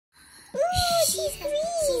She's green.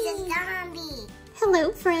 She's a zombie.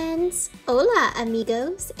 Hello friends. Hola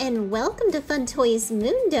amigos and welcome to Fun Toys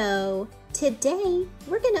Mundo. Today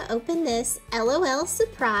we're gonna open this LOL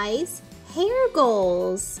surprise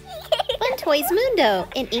Hairgoals. Fun Toys Mundo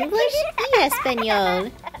in English and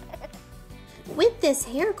Español. With this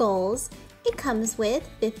Hairgoals, it comes with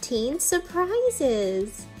 15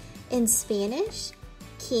 surprises. In Spanish,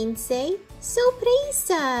 15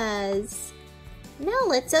 sorpresas. Now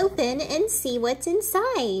let's open and see what's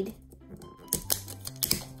inside.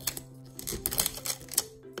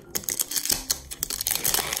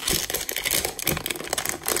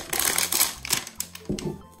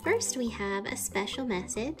 First we have a special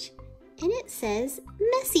message, and it says,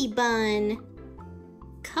 Messy Bun.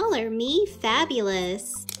 Color me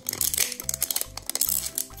fabulous.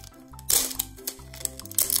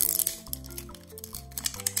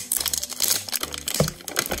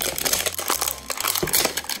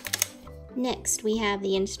 Next, we have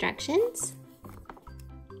the instructions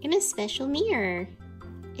and a special mirror.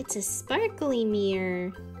 It's a sparkly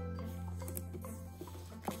mirror.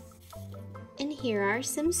 And here are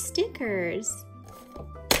some stickers.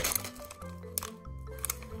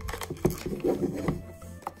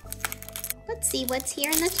 Let's see what's here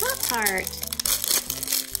in the top part.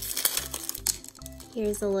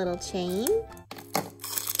 Here's a little chain.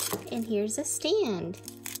 And here's a stand.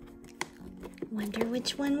 Wonder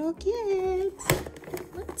which one we'll get.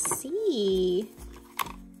 Let's see.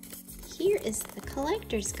 Here is the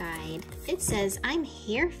collector's guide. It says, I'm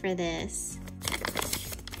here for this.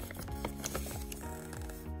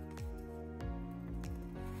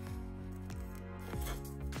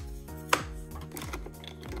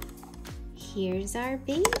 Here's our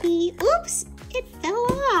baby. Oops, it fell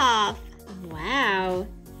off. Wow,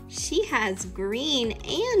 she has green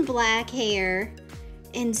and black hair.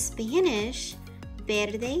 In Spanish,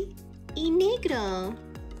 verde y negro.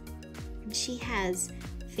 And she has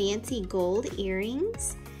fancy gold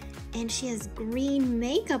earrings and she has green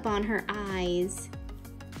makeup on her eyes.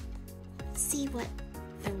 Let's see what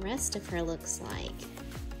the rest of her looks like.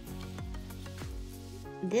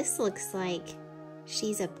 This looks like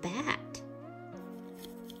she's a bat.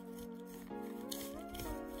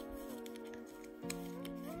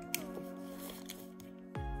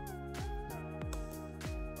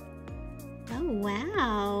 Oh,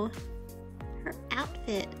 wow. Her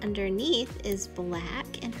outfit underneath is black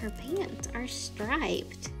and her pants are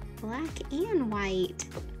striped, black and white.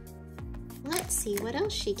 Let's see what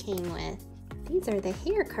else she came with. These are the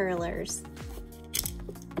hair curlers.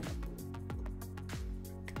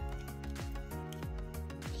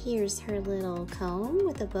 Here's her little comb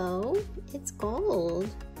with a bow. It's gold.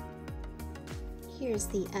 Here's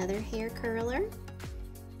the other hair curler.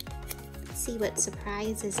 Let's see what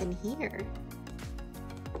surprise is in here.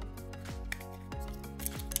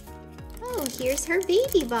 Oh, here's her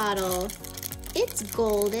baby bottle. It's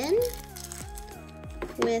golden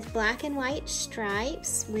with black and white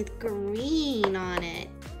stripes with green on it.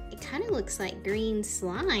 It kind of looks like green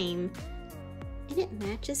slime, and it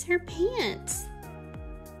matches her pants.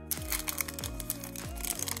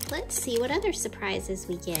 Let's see what other surprises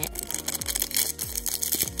we get.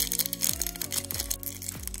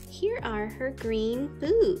 Here are her green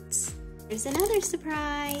boots. There's another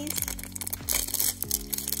surprise.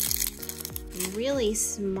 Really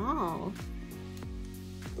small.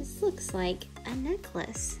 This looks like a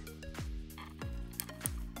necklace.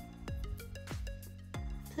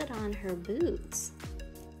 Put on her boots.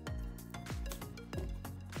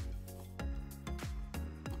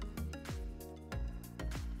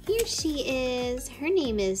 Here she is. Her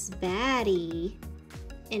name is Batty,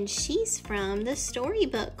 and she's from the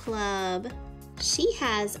Storybook Club. She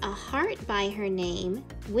has a heart by her name,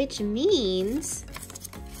 which means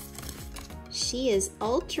she is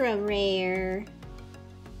ultra rare.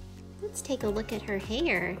 Let's take a look at her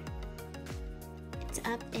hair. It's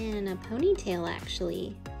up in a ponytail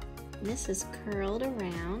actually. This is curled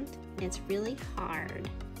around and it's really hard.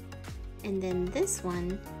 And then this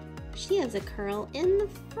one, she has a curl in the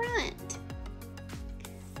front.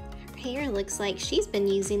 Her hair looks like she's been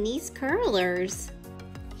using these curlers.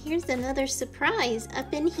 Here's another surprise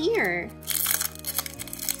up in here.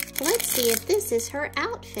 Let's see if this is her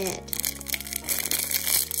outfit.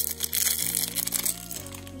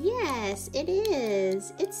 Yes, it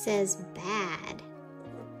is. It says bad.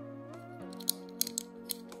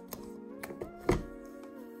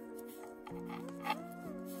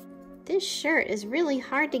 This shirt is really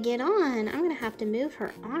hard to get on. I'm gonna have to move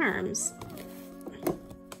her arms.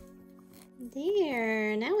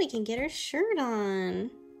 There, now we can get her shirt on.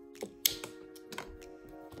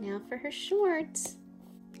 Now for her shorts.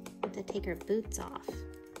 The to take her boots off.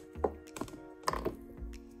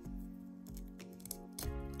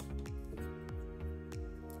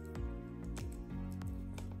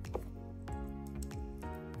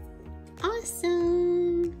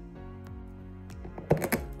 Awesome!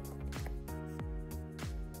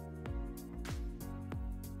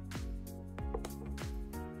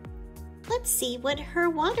 Let's see what her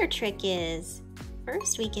water trick is.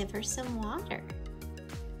 First, we give her some water.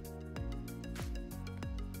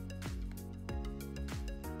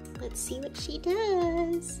 Let's see what she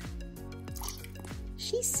does.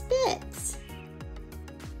 She spits.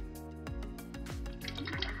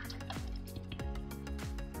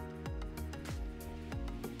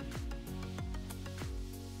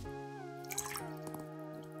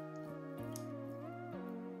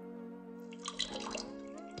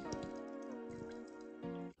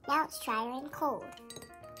 Now let's try her in cold.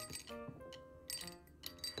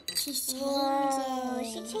 She changes. Whoa,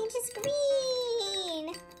 she changes green.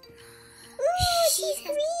 Ooh, she's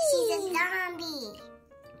green. She's a zombie.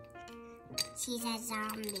 She's a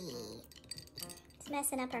zombie. It's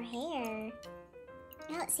messing up her hair.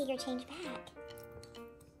 Now let's see her change back.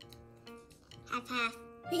 Half, half.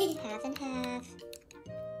 Half and half.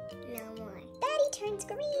 No more. Daddy turns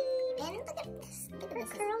green. And look at this. Look at Her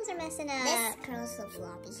this. curls are messing up. This curl's so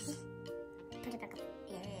floppy. Put it back up.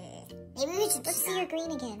 Maybe we should Let's see her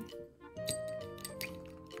green again.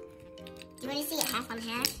 Do you want to see it half on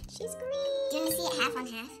half? She's green. Do you want to see it half on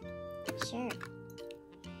half? Sure.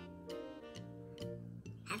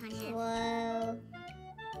 Half on half. Whoa.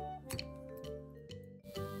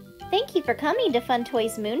 Thank you for coming to Fun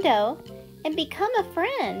Toys Mundo. And become a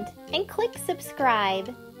friend and click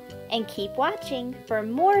subscribe. And keep watching for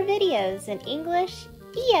more videos in English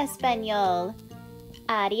y Español.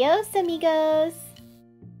 Adios, amigos.